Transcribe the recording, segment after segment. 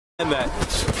And that.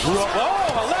 Oh,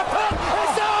 a left hook.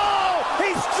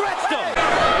 He stretched him.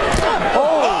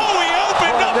 Oh, he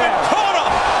opened up and caught him.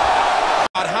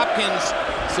 Hopkins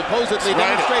supposedly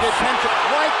demonstrated penchant.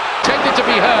 Right. Intended to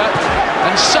be hurt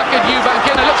and suckered you back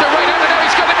in. And looks at right under there.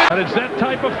 He's got him. And it's that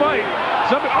type of fight.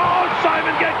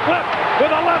 Simon gets clipped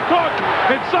with a left hook.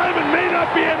 And Simon may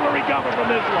not be able to recover from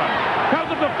this one.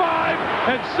 Comes up to 5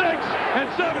 and 6 and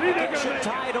 7. The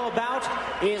title bout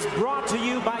is brought to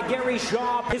you by Gary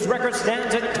Shaw. His record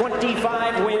stands at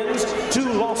 25 wins,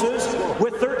 2 losses,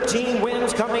 with 13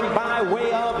 wins coming by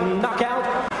way of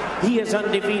knockout. He is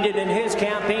undefeated in his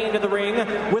campaign to the ring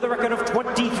with a record of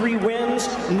 23 wins,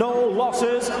 no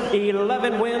losses,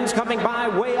 11 wins coming by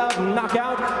way of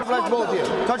knockout. Let's both of you.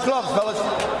 Touch gloves, fellas.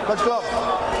 Touch gloves.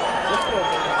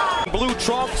 Blue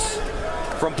trunks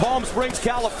from Palm Springs,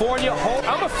 California.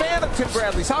 I'm a fan of Tim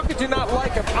Bradley's. How could you not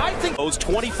like him? I think He's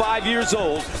 25 years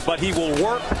old, but he will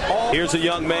work all. Here's a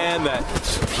young man that.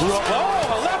 Oh,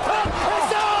 a left hook.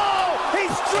 He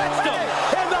stretched him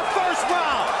in the first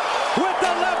round with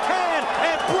the left hand,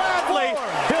 and Bradley,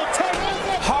 he'll take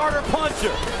harder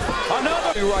puncher.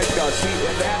 Another right guy.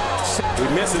 He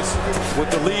misses with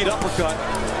the lead uppercut.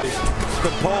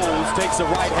 Composed, takes the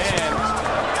right hand.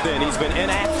 Then he's been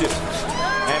inactive.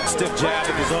 And stiff jab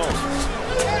of his own.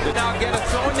 now get it,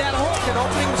 throwing that hook and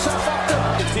opening himself up to.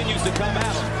 Continues to come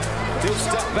at him. He'll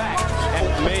step back and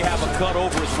may have a cut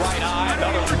over his right eye.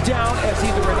 Another Down as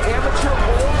either an amateur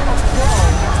or a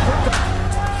pro.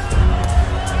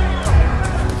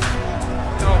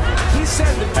 He said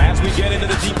that as we get into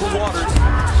the deeper waters.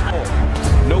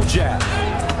 No jab.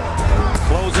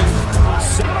 Closing.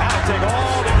 That'll take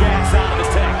all the gas out of the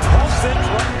tank.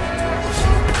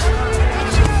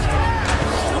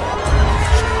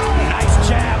 Nice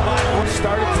jab by him.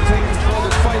 started to take control of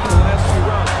this fight in the last few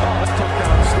rounds. Oh, that took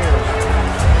downstairs.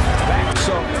 Back.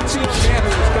 So, it's a young man who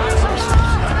has got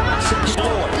some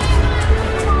Floyd.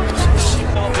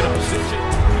 In a position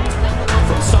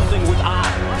from something with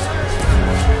eyes.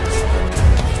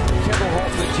 Kendall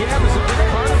Holt. The jab is a big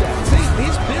part of that. See,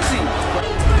 he's busy.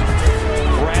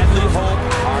 Bradley Holt,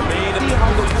 our main. See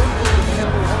how the work with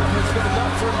Kendall Holt has been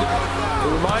enough for him to. A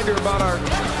reminder about our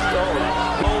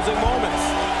closing moments.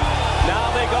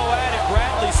 Now they go at it.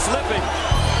 Bradley slipping.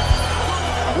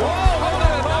 Whoa, look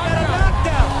at a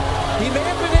knockdown. He may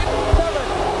have been in 7,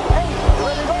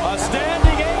 8. A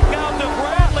standing 8 count to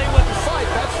Bradley with the Fight,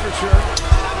 that's for sure.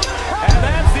 and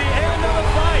that's the end of the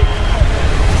fight.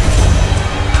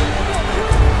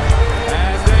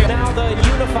 As they Now the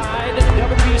unified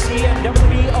WBC and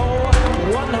WBO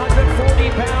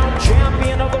 140-pound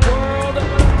champion of the world,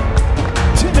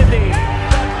 Timothy.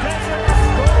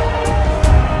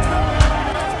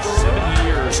 7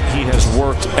 years he has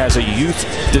worked as a youth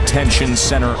detention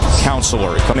center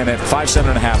counselor. Coming in at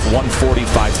 5'7.5",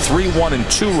 145,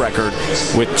 3-1-2 record,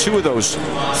 with 2 of those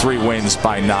 3 wins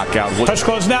by knockout. Touch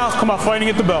gloves now. Come on, fighting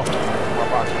at the belt.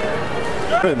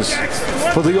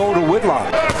 For the older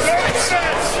Whitlock.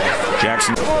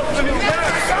 Jackson.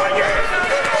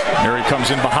 There he comes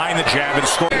in behind the jab and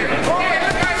scores.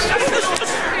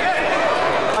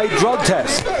 A drug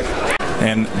test.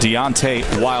 And Deontay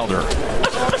Wilder.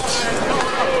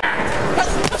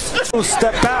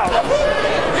 Step out.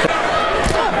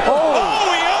 Oh,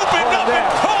 he opened up and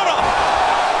caught him.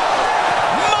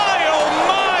 My, oh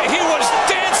my, he was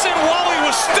dancing while he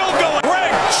was still going.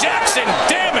 Greg Jackson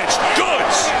damaged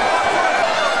goods.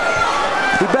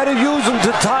 You better use them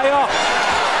to tie up.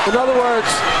 In other words,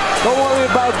 don't worry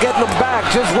about getting them back.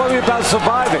 Just worry about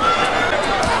surviving.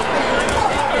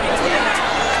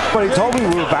 When he told me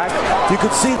we were back, you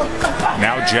could see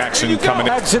Now Jackson coming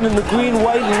in. Jackson in the green,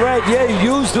 white, and red. Yeah, he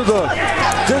used to the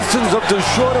distance of the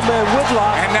shorter man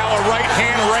Whitlock. And now a right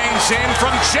hand rains in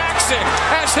from Jackson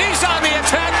as he's on the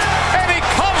attack, and he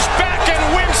comes back and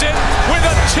wins it with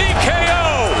a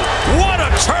TKO. What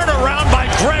a turnaround by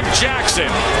Greg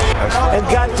Jackson. And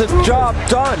got the job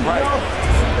done.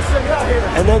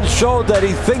 And then showed that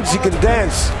he thinks he can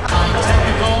dance.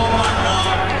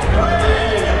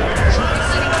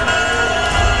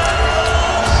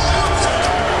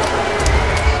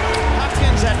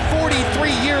 Hopkins at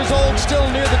 43 years old, still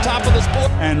near the top of the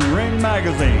sport. And Ring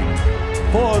Magazine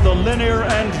for the linear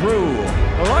and true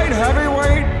light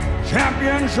heavyweight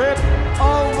championship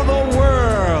of the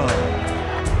world.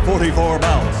 44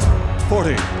 bouts,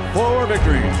 44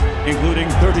 victories, including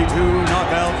 32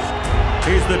 knockouts.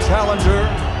 He's the challenger,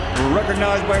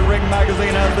 recognized by Ring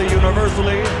Magazine as the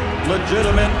universally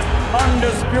legitimate,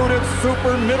 undisputed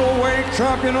super middleweight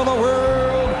champion of the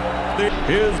world.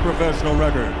 His professional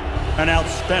record, an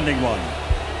outstanding one.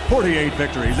 48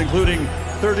 victories, including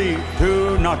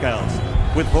 32 knockouts,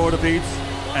 with 4 defeats,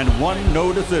 and won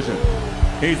no decision.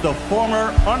 He's the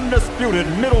former undisputed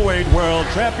middleweight world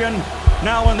champion.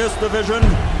 Now in this division,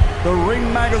 the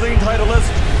Ring Magazine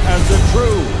titleist as the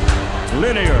true,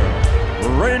 linear,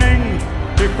 reigning,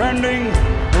 defending,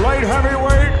 light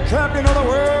heavyweight champion of the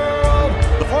world.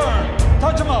 The firm,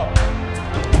 touch him up.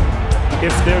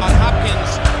 If they're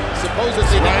Hopkins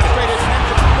supposedly demonstrated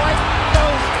mental right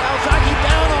goes Calzaghe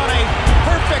down on a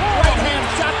perfect right hand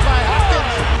shot by Hopkins.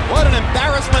 What an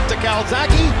embarrassment to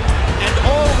Calzaghe, and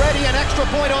already an extra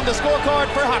point on the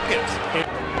scorecard for Hopkins.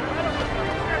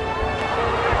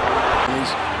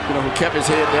 who kept his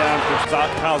head down.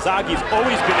 Calzaghe's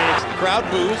always been in. The crowd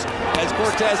boos as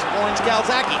Cortez warns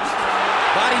Calzaghe.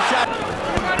 Body shot.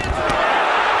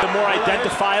 The more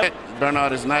identifiable.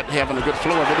 Bernard is not having a good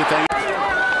flow of anything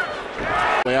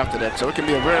after that, so it can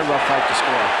be a very rough fight to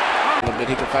score. A little bit,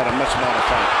 he can fight a much smaller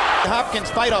fight.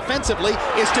 Hopkins' fight offensively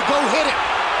is to go hit him,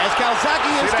 as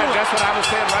Calzaghe is doing. That's what I was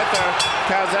saying right there.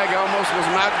 Calzaghe almost was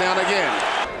knocked down again.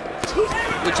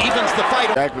 Which evens the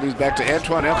fight. Back when he's back to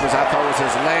Antoine Edwards, I thought was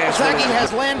his last. Calzaghe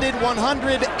has landed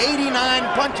 189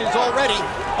 punches already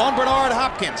on Bernard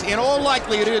Hopkins. In all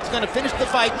likelihood, it's going to finish the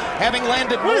fight having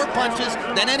landed more punches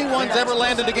than anyone's ever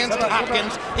landed against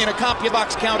Hopkins in a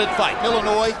CompuBox counted fight.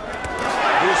 Illinois,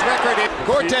 whose record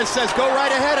Cortez says go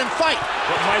right ahead and fight.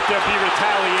 But might there be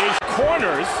retaliation?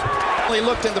 Corners. He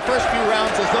looked in the first few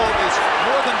rounds as though it was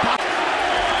more than possible.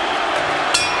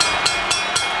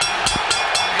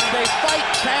 They fight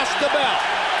past the bell.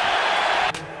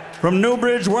 From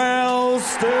Newbridge, Wales,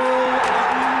 still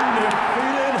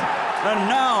undefeated, and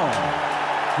now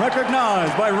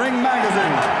recognized by Ring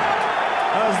Magazine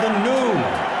as the new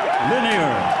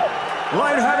linear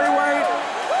light heavyweight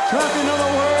champion of the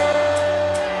world.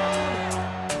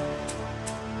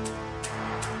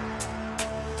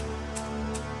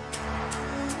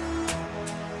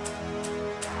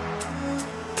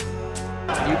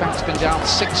 Eubank's been down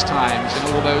 6 times in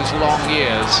all those long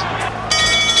years.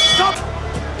 Stop!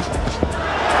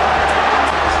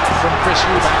 From Chris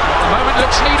Eubank. At the moment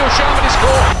looks needle sharp at his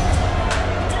core.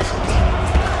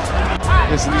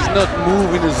 Listen, he's not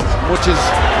moving as much as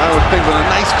I would think, but a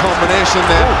nice combination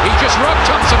there. Oh, he just rubbed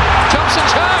Thompson.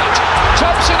 Thompson's hurt.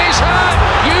 Thompson is hurt.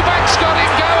 Eubank's got him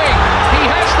going. He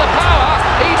has the power.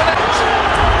 Even and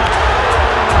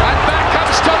back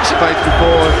comes Thompson. Fights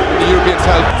before in the European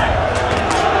title.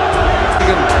 He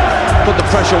can put the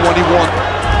pressure on what he wants.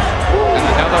 And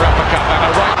another uppercut and a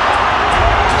right.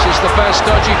 This is the first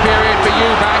dodgy period for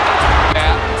Eubank.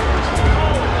 Yeah.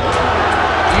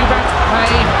 Eubank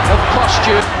may have cost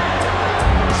you.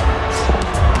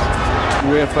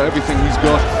 Way for everything he's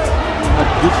got. Had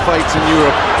good fights in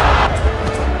Europe.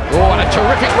 Oh, and a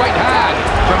terrific right hand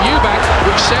from Eubank,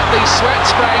 which sent the sweat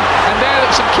spraying. And there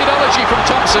was some kidology from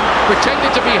Thompson, pretended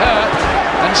to be hurt,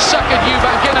 and suckered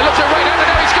Eubank in. And looked at right hand,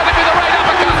 and now he's got him with the right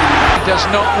uppercut. He does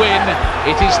not win.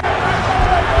 It is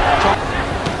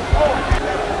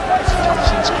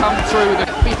Thompson's come through.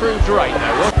 Be proved right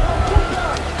now.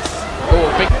 Oh,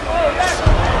 big.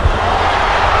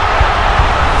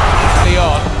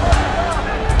 On.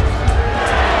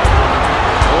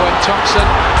 Oh, and Thompson.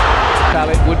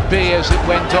 It would be as it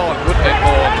went on, wouldn't it,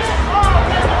 Vaughan?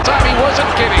 That time he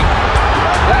wasn't kidding.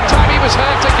 That time he was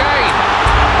hurt again.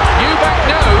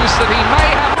 Eubank knows that he may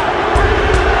have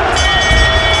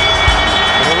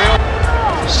a real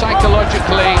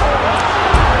psychologically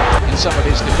in some of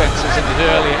his defences in his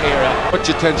earlier era.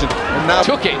 Much attention, and now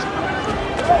took it.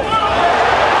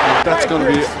 That's going to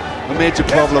be a major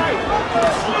problem.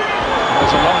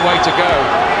 There's a long way to go.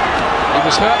 He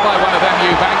was hurt by one of them,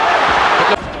 Eubank.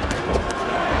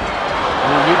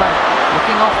 Eubank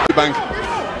looking off. Eubank.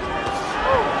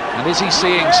 And is he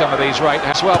seeing some of these right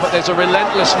hands? Well, but there's a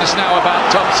relentlessness now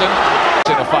about Thompson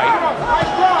in a fight.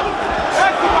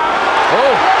 Oh,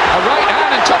 a right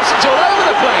hand, and Thompson's all over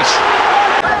the place.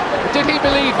 Did he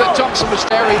believe that Thompson was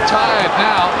very tired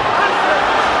now?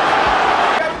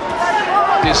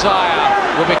 Desire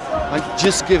will be. I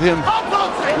just give him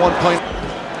 1 point.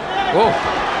 Oh,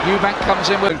 Eubank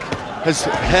comes in with. Has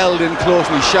held in close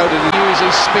and he shouted. He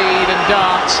uses speed and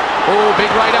dance. Oh,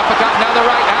 big right uppercut, now the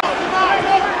right hand.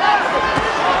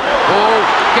 Oh,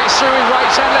 gets through with right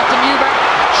hand, left, and Eubank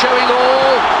showing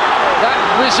all that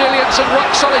resilience and rock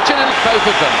solid chin in both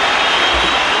of them.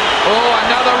 Oh,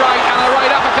 another right and a right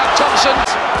uppercut, Thompson.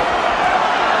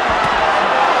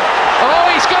 Oh,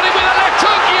 he's got him with a left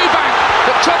hook, Eubank.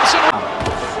 But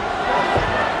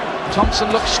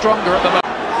Thompson looks stronger at the moment.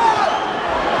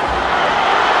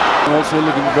 Also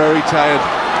looking very tired.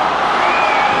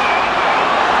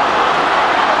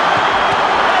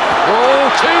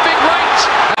 Oh, 2 big rights.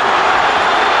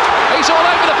 He's all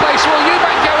over the place. Will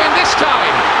Eubank go in this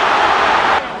time?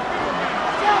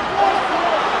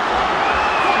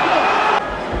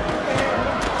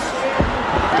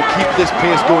 this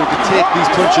pace going to take these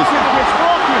punches.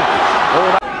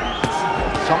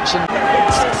 Thompson.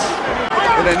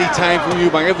 At any time from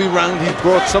Eubank, every round he's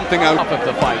brought something out of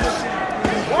the fight.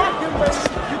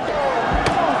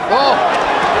 Oh!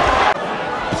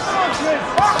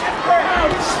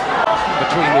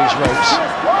 Between these ropes.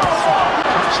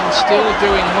 Thompson still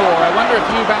doing more. I wonder if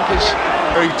Eubank is...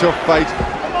 Very tough fight.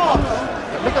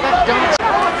 Look at that dance.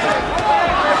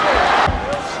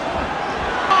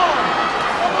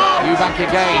 Eubank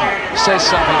again says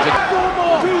something to...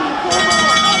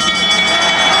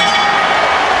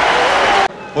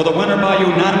 For the winner by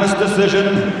unanimous decision,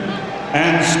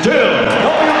 and still...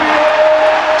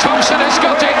 Thompson has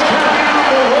got it!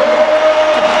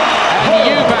 And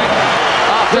Eubank,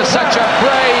 after such a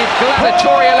brave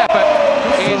gladiatorial effort,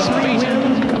 is beaten.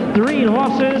 3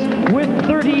 losses with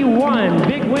 31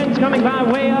 big wins coming by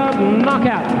way of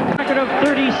knockout. Record of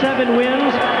 37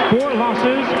 wins, 4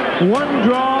 losses, 1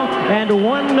 draw, and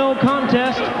 1 no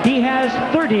contest. He has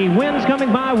 30 wins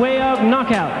coming by way of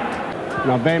knockout.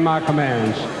 Now obey my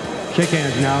commands. Shake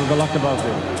hands now and good luck to both of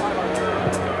you.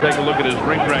 Take a look at his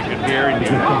ring record here. He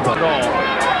didn't at all.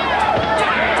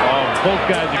 Both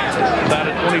guys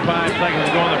decided 25 seconds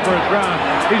to go in the first round.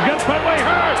 He's got Petway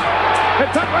hurt. And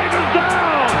Petway goes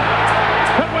down.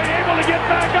 Petway able to get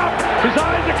back up. His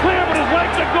eyes are clear, but his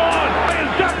legs are gone. He is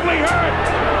definitely hurt.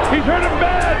 He's hurt him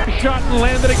bad. Shot and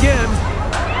landed again.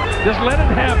 Just let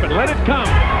it happen. Let it come.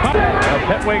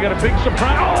 Petway got a big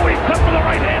surprise. Oh, he cut with the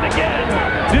right hand again.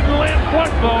 Didn't land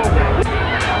flush, though.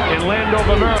 In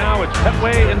Landover, Maryland. Now it's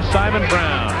Petway and Simon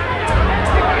Brown.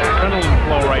 Adrenaline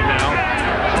flow right now.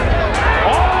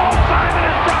 Oh, Simon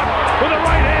is dropped with a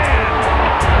right hand.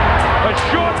 A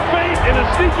short feint and a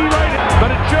sneaky right hand. But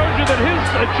it shows you that his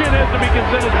chin has to be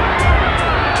considered.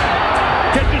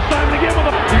 Catches Simon again with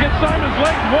a... You get Simon's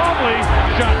legs wobbly.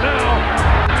 Shot now.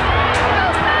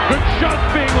 Good shots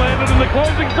being landed in the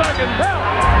closing seconds.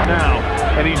 Now,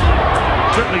 and he's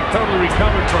certainly totally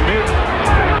recovered from his.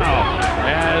 Now,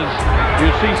 as you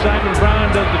see, Simon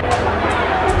Brown does the...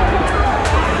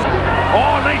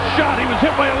 Oh, nice shot. He was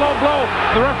hit by a low blow.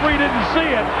 The referee didn't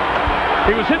see it.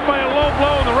 He was hit by a low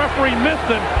blow, and the referee missed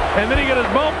him. And then he got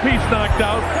his mouthpiece knocked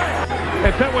out.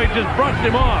 And Petway just brushed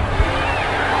him off.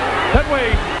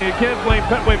 Petway, you can't blame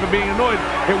Petway for being annoyed.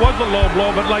 It was a low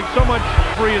blow, but like so much,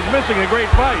 referee is missing a great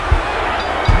fight.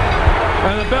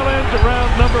 And the bell ends at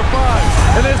round number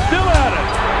 5. And they're still at it.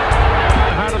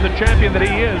 Out of the champion that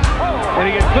he is. And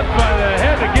he gets clipped by the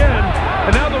head again.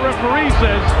 And now the referee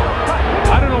says,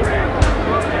 I don't know.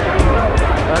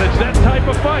 And it's that type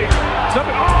of fight.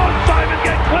 Oh, Simon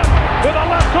gets clipped with a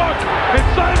left hook. And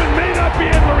Simon may not be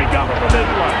able to recover from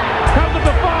this one. Comes up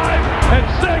to 5 and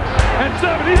 6 and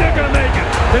 7. He's not going to make it.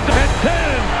 It's at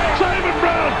 10. Simon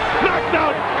Brown knocked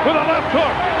out with a left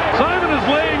hook. Simon is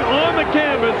laying on the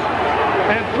canvas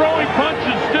and throwing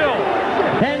punches still.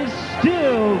 And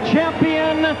still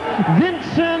champion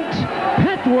Vincent